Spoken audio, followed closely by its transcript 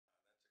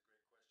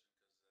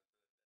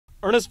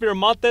Ernest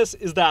Viramontes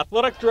is the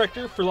athletic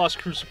director for Las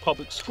Cruces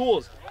Public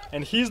Schools,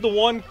 and he's the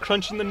one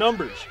crunching the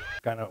numbers.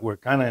 We're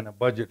kind of in a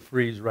budget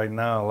freeze right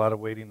now, a lot of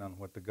waiting on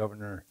what the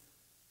governor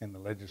and the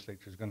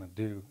legislature is going to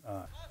do.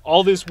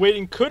 All this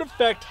waiting could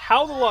affect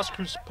how the Las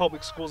Cruces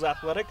Public Schools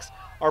athletics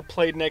are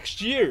played next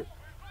year,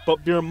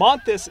 but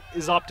Viramontes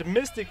is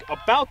optimistic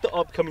about the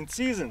upcoming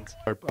seasons.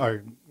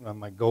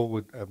 My goal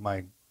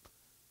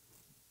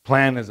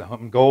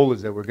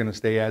is that we're going to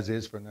stay as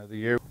is for another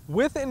year.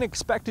 With an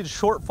expected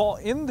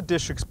shortfall in the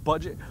district's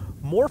budget,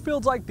 more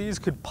fields like these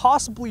could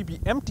possibly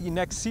be empty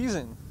next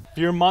season.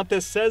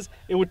 Viramontes says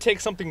it would take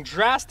something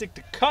drastic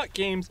to cut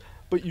games,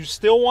 but you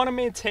still want to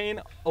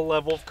maintain a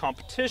level of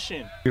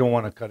competition. We don't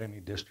want to cut any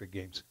district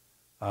games.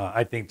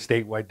 I think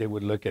statewide they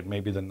would look at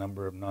maybe the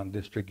number of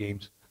non-district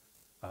games,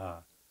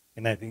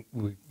 and I think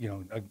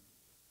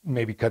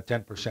maybe cut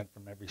 10%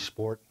 from every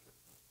sport,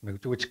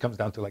 which comes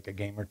down to like a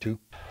game or two.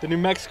 The New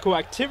Mexico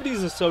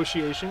Activities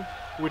Association,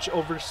 which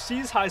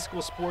oversees high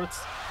school sports,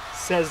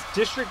 says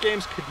district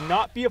games could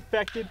not be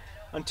affected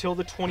until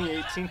the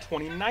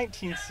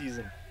 2018-2019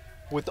 season.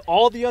 With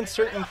all the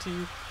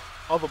uncertainty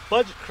of a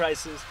budget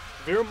crisis,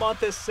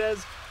 Viramontes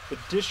says the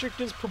district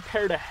is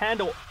prepared to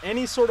handle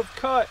any sort of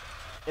cut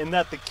and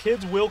that the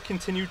kids will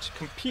continue to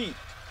compete.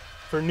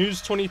 For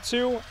News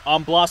 22,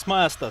 I'm Blas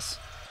Maestas.